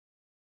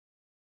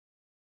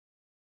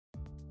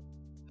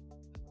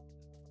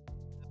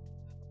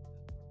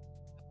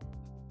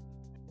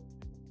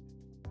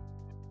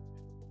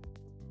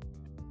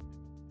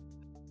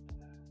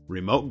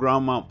Remote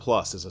Ground Mount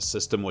Plus is a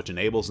system which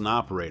enables an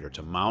operator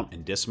to mount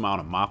and dismount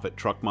a MOFFETT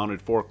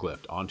truck-mounted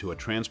forklift onto a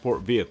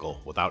transport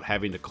vehicle without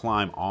having to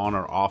climb on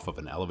or off of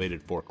an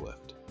elevated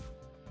forklift.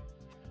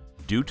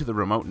 Due to the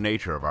remote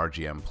nature of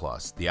RGM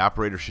Plus, the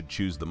operator should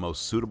choose the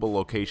most suitable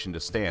location to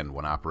stand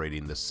when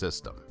operating this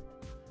system.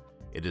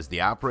 It is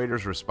the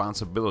operator's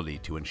responsibility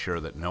to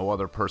ensure that no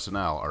other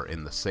personnel are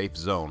in the safe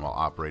zone while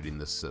operating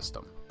this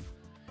system.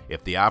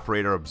 If the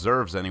operator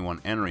observes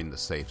anyone entering the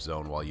safe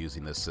zone while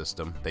using this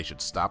system, they should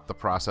stop the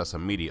process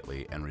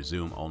immediately and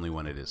resume only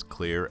when it is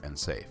clear and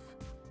safe.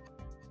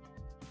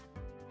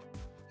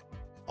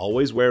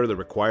 Always wear the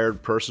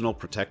required personal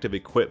protective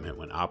equipment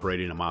when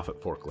operating a MOFFETT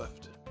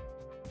forklift.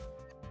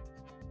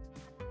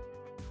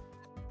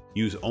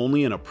 Use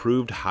only an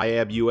approved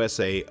Hiab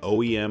USA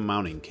OEM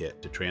mounting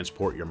kit to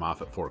transport your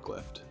MOFFETT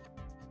forklift.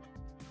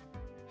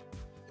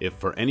 If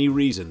for any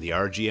reason the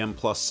RGM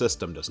Plus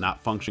system does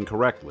not function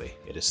correctly,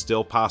 it is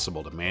still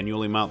possible to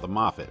manually mount the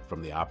MOFFETT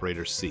from the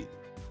operator's seat.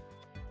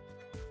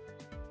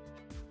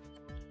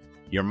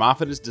 Your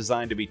MOFFETT is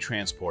designed to be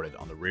transported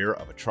on the rear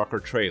of a truck or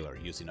trailer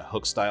using a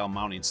hook-style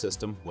mounting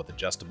system with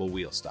adjustable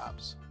wheel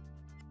stops.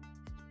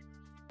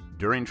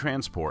 During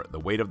transport, the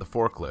weight of the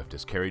forklift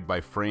is carried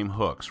by frame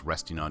hooks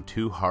resting on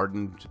two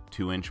hardened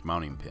 2-inch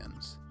mounting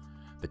pins.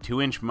 The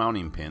 2-inch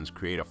mounting pins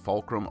create a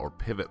fulcrum or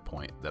pivot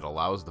point that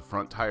allows the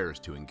front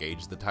tires to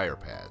engage the tire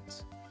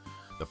pads.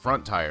 The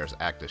front tires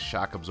act as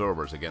shock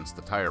absorbers against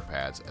the tire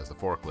pads as the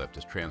forklift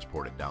is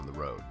transported down the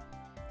road.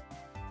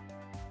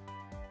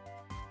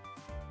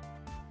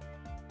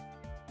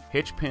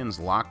 Hitch pins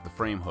lock the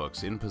frame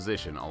hooks in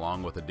position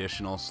along with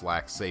additional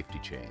slack safety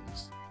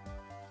chains.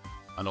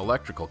 An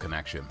electrical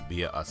connection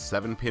via a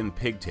 7-pin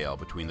pigtail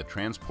between the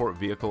transport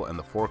vehicle and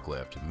the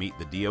forklift meet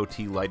the DOT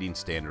lighting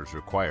standards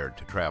required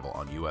to travel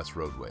on U.S.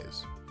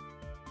 roadways.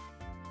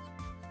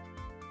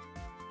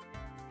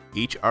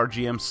 Each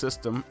RGM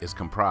system is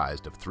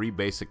comprised of 3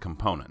 basic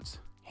components: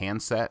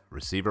 handset,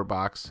 receiver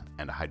box,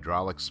 and a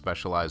hydraulic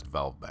specialized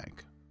valve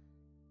bank.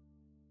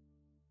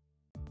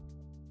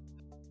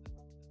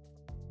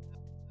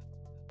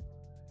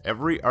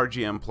 Every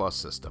RGM Plus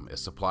system is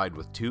supplied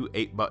with 2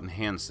 8-button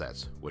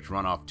handsets which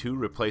run off 2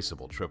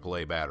 replaceable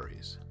AAA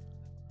batteries.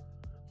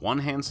 One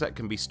handset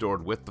can be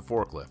stored with the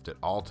forklift at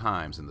all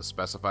times in the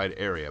specified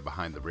area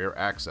behind the rear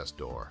access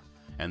door,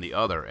 and the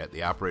other at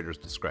the operator's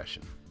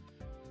discretion.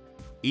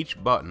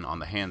 Each button on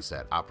the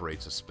handset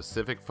operates a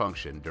specific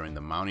function during the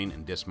mounting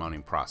and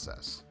dismounting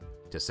process.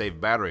 To save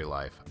battery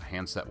life, a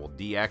handset will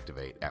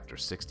deactivate after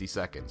 60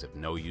 seconds if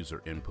no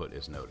user input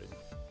is noted.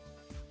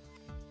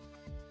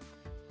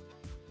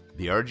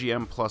 The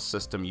RGM Plus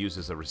system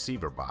uses a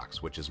receiver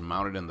box which is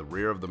mounted in the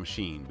rear of the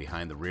machine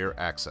behind the rear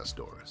access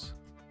doors.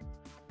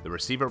 The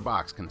receiver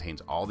box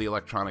contains all the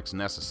electronics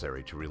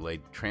necessary to relay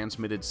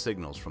transmitted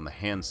signals from the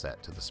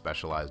handset to the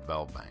specialized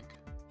valve bank.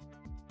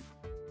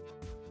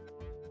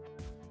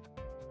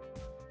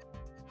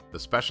 The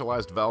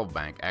specialized valve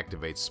bank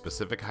activates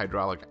specific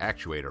hydraulic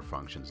actuator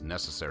functions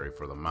necessary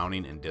for the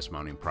mounting and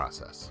dismounting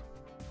process.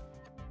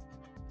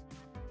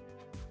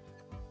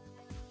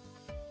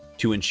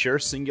 To ensure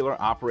singular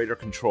operator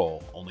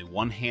control, only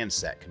one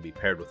handset can be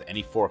paired with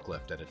any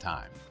forklift at a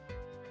time.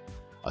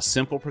 A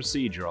simple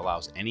procedure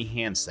allows any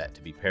handset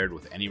to be paired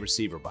with any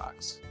receiver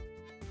box.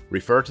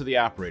 Refer to the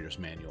operator's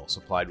manual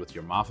supplied with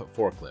your MOFFETT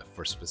forklift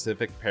for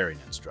specific pairing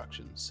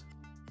instructions.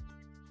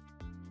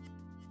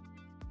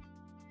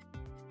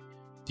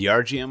 The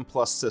RGM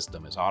Plus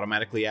system is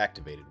automatically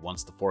activated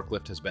once the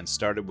forklift has been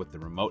started with the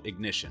remote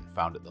ignition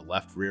found at the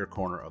left rear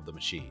corner of the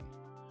machine.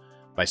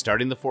 By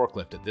starting the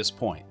forklift at this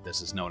point,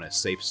 this is known as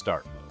Safe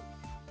Start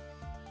Mode.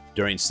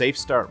 During Safe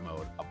Start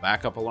Mode, a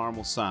backup alarm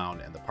will sound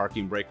and the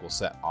parking brake will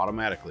set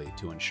automatically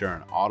to ensure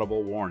an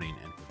audible warning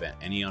and prevent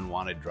any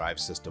unwanted drive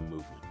system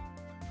movement.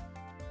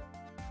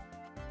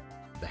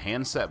 The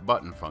handset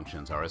button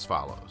functions are as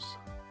follows.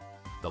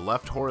 The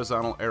left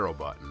horizontal arrow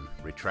button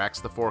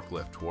retracts the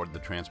forklift toward the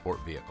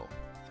transport vehicle.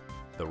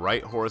 The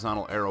right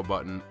horizontal arrow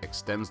button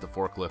extends the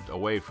forklift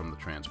away from the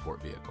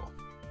transport vehicle.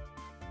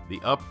 The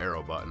up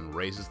arrow button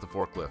raises the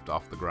forklift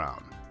off the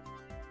ground.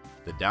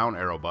 The down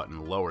arrow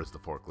button lowers the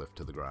forklift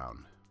to the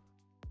ground.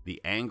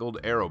 The angled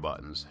arrow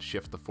buttons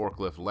shift the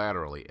forklift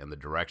laterally in the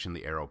direction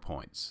the arrow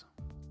points.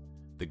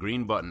 The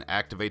green button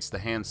activates the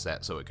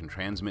handset so it can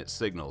transmit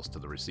signals to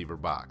the receiver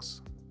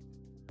box.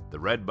 The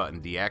red button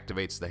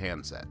deactivates the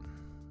handset.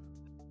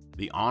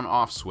 The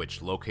on-off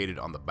switch located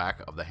on the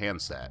back of the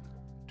handset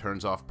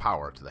turns off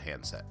power to the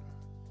handset.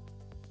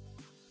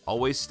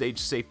 Always stage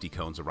safety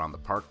cones around the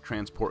parked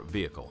transport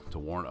vehicle to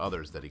warn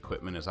others that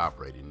equipment is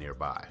operating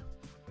nearby.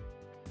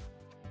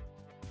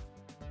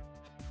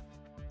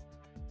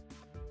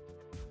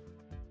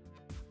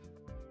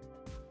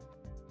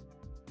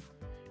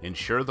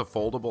 Ensure the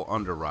foldable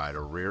underride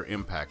or rear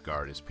impact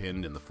guard is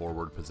pinned in the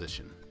forward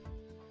position.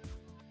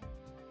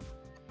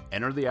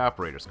 Enter the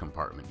operator's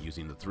compartment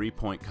using the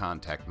 3-point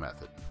contact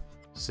method.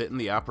 Sit in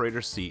the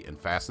operator's seat and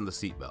fasten the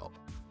seatbelt.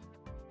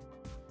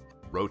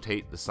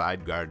 Rotate the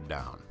side guard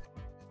down.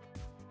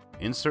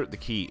 Insert the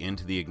key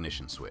into the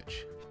ignition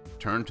switch.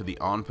 turn to the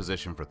on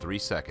position for 3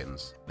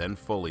 seconds, then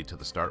fully to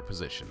the start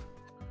position.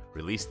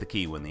 Release the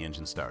key when the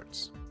engine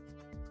starts.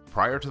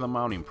 Prior to the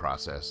mounting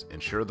process,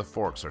 ensure the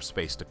forks are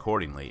spaced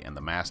accordingly and the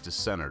mast is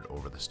centered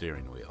over the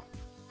steering wheel.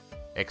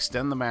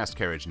 Extend the mast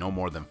carriage no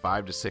more than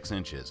 5 to 6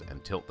 inches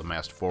and tilt the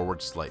mast forward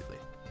slightly.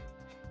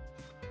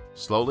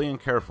 Slowly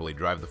and carefully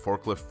drive the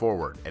forklift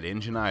forward at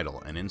engine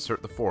idle and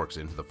insert the forks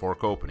into the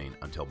fork opening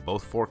until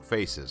both fork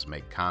faces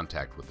make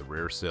contact with the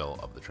rear sill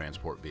of the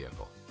transport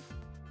vehicle.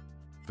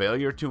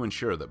 Failure to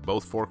ensure that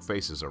both fork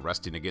faces are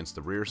resting against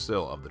the rear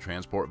sill of the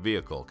transport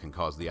vehicle can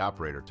cause the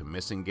operator to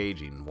miss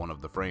engaging one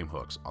of the frame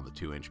hooks on the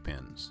 2-inch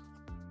pins.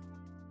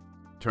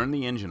 Turn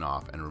the engine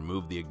off and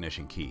remove the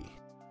ignition key.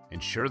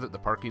 Ensure that the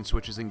parking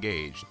switch is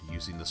engaged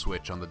using the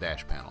switch on the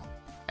dash panel.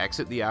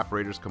 Exit the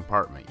operator's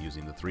compartment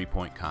using the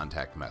 3-point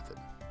contact method.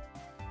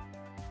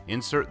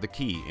 Insert the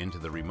key into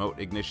the remote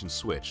ignition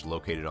switch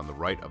located on the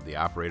right of the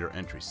operator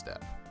entry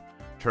step.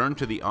 Turn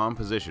to the on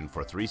position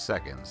for 3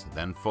 seconds,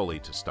 then fully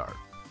to start.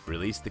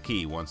 Release the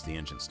key once the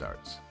engine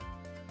starts.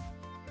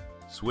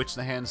 Switch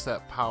the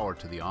handset power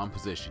to the on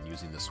position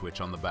using the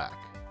switch on the back.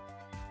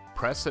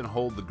 Press and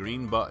hold the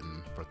green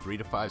button for 3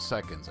 to 5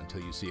 seconds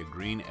until you see a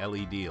green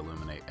LED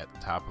illuminate at the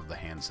top of the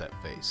handset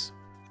face.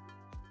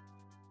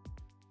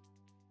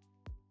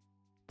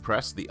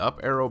 Press the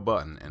up arrow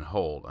button and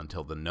hold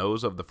until the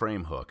nose of the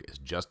frame hook is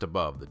just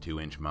above the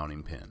 2-inch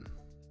mounting pin.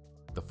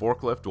 The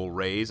forklift will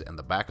raise and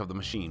the back of the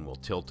machine will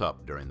tilt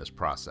up during this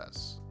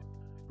process.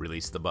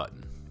 Release the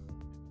button.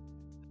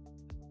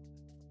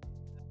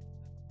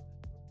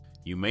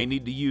 You may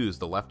need to use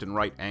the left and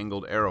right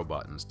angled arrow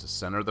buttons to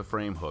center the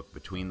frame hook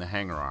between the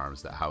hanger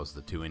arms that house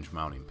the 2-inch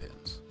mounting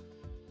pins.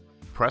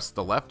 Press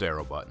the left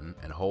arrow button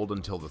and hold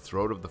until the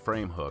throat of the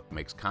frame hook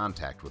makes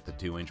contact with the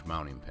 2-inch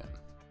mounting pin.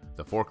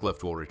 The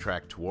forklift will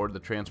retract toward the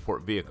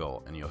transport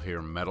vehicle and you'll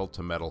hear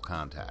metal-to-metal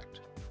contact.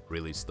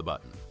 Release the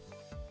button.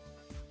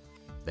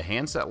 The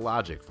handset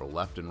logic for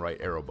left and right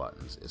arrow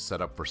buttons is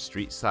set up for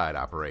street side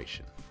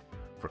operation.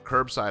 For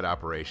curbside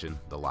operation,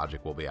 the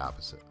logic will be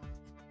opposite.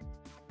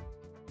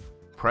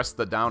 Press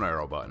the down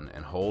arrow button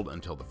and hold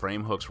until the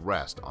frame hooks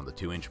rest on the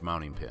 2-inch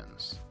mounting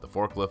pins. The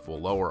forklift will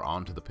lower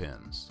onto the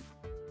pins.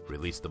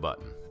 Release the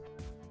button.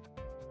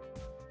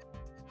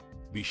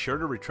 Be sure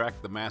to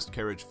retract the mast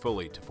carriage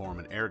fully to form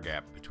an air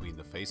gap between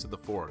the face of the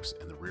forks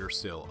and the rear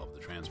sill of the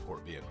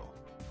transport vehicle.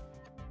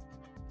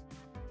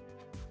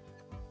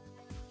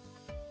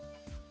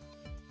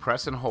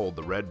 Press and hold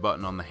the red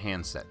button on the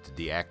handset to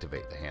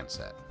deactivate the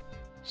handset.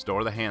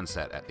 Store the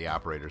handset at the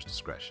operator's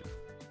discretion.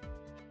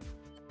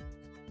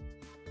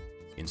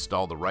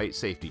 Install the right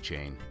safety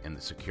chain in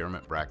the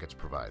securement brackets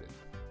provided.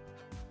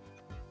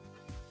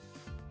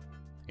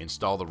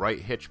 Install the right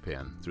hitch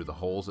pin through the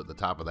holes at the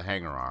top of the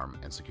hanger arm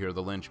and secure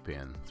the lynch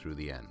pin through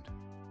the end.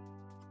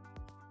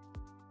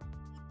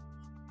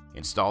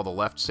 Install the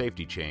left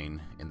safety chain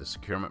in the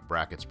securement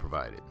brackets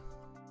provided.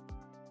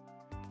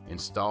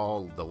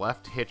 Install the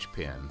left hitch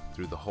pin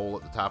through the hole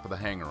at the top of the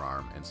hanger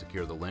arm and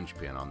secure the lynch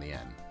pin on the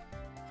end.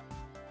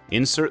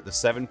 Insert the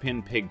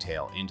 7-pin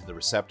pigtail into the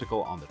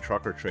receptacle on the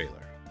truck or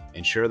trailer.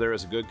 Ensure there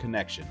is a good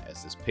connection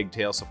as this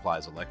pigtail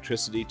supplies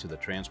electricity to the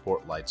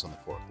transport lights on the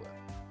forklift.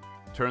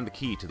 Turn the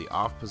key to the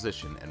off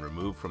position and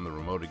remove from the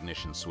remote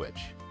ignition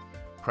switch.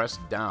 Press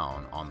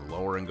down on the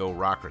lower and go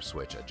rocker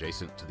switch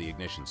adjacent to the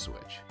ignition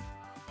switch.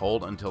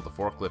 Hold until the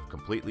forklift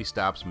completely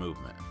stops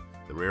movement.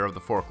 The rear of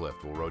the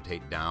forklift will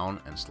rotate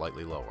down and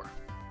slightly lower.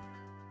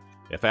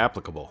 If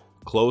applicable,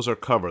 close or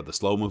cover the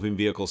slow-moving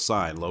vehicle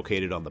sign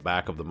located on the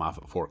back of the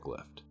MOFFETT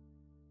forklift.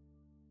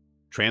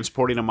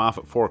 Transporting a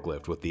MOFFETT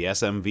forklift with the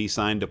SMV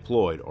sign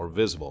deployed or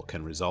visible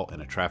can result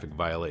in a traffic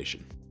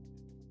violation.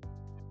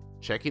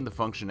 Checking the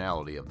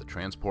functionality of the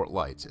transport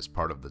lights is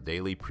part of the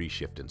daily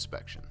pre-shift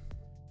inspection.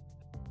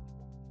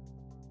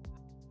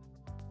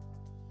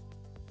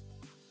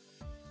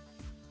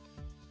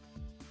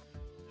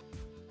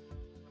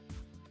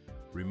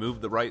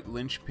 Remove the right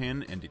lynch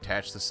pin and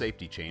detach the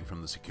safety chain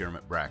from the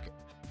securement bracket.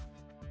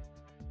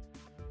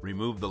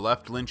 Remove the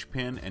left lynch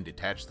pin and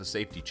detach the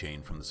safety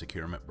chain from the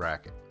securement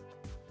bracket.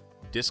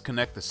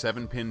 Disconnect the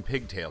 7-pin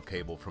pigtail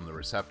cable from the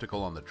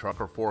receptacle on the truck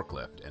or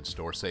forklift and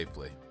store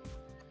safely.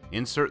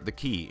 Insert the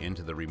key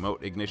into the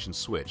remote ignition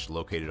switch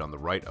located on the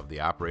right of the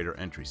operator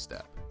entry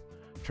step.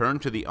 Turn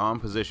to the on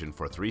position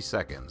for 3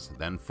 seconds,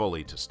 then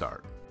fully to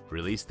start.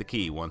 Release the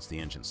key once the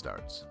engine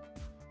starts.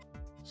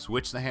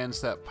 Switch the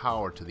handset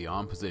power to the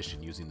on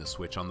position using the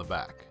switch on the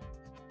back.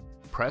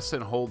 Press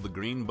and hold the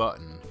green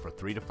button for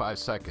 3 to 5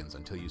 seconds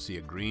until you see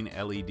a green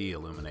LED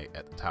illuminate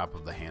at the top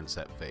of the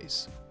handset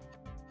face.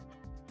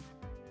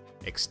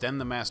 Extend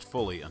the mast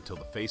fully until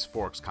the face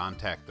forks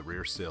contact the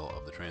rear sill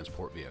of the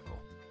transport vehicle.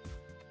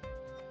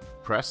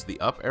 Press the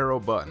up arrow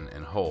button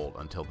and hold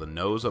until the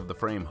nose of the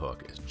frame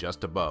hook is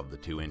just above the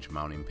 2-inch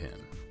mounting pin.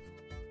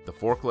 The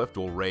forklift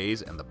will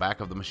raise and the back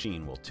of the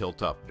machine will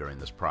tilt up during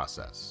this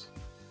process.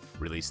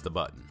 Release the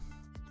button.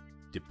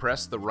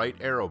 Depress the right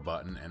arrow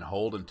button and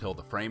hold until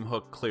the frame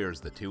hook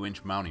clears the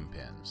 2-inch mounting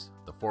pins.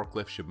 The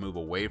forklift should move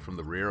away from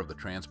the rear of the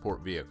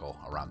transport vehicle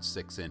around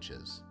 6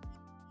 inches.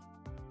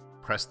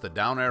 Press the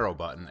down arrow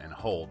button and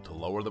hold to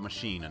lower the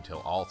machine until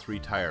all 3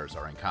 tires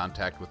are in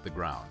contact with the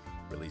ground.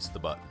 Release the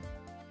button.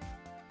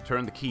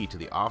 Turn the key to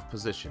the off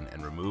position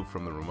and remove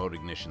from the remote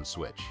ignition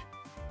switch.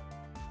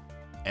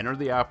 Enter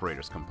the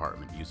operator's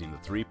compartment using the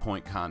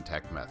 3-point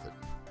contact method.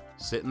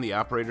 Sit in the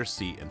operator's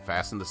seat and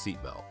fasten the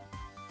seatbelt.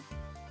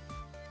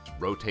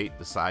 Rotate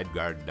the side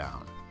guard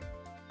down.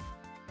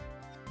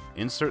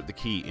 Insert the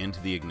key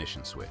into the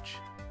ignition switch.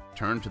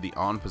 Turn to the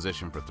on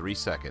position for 3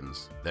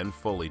 seconds, then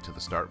fully to the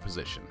start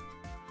position.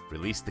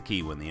 Release the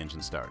key when the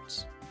engine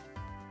starts.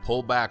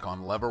 Pull back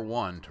on lever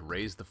 1 to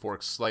raise the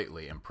forks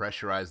slightly and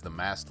pressurize the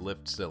mast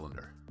lift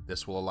cylinder.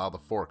 This will allow the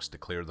forks to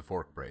clear the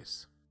fork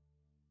brace.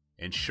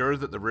 Ensure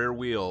that the rear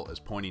wheel is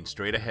pointing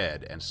straight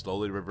ahead and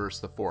slowly reverse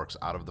the forks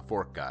out of the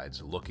fork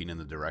guides, looking in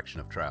the direction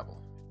of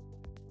travel.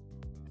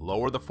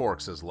 Lower the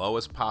forks as low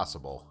as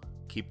possible,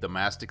 keep the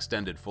mast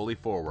extended fully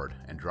forward,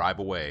 and drive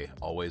away,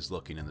 always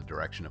looking in the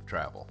direction of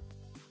travel.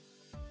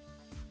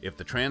 If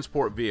the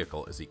transport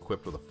vehicle is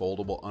equipped with a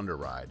foldable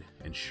underride,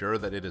 ensure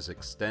that it is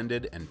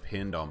extended and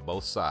pinned on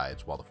both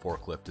sides while the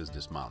forklift is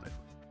dismounted.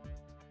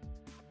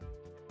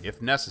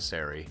 If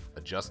necessary,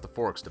 adjust the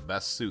forks to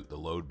best suit the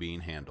load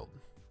being handled.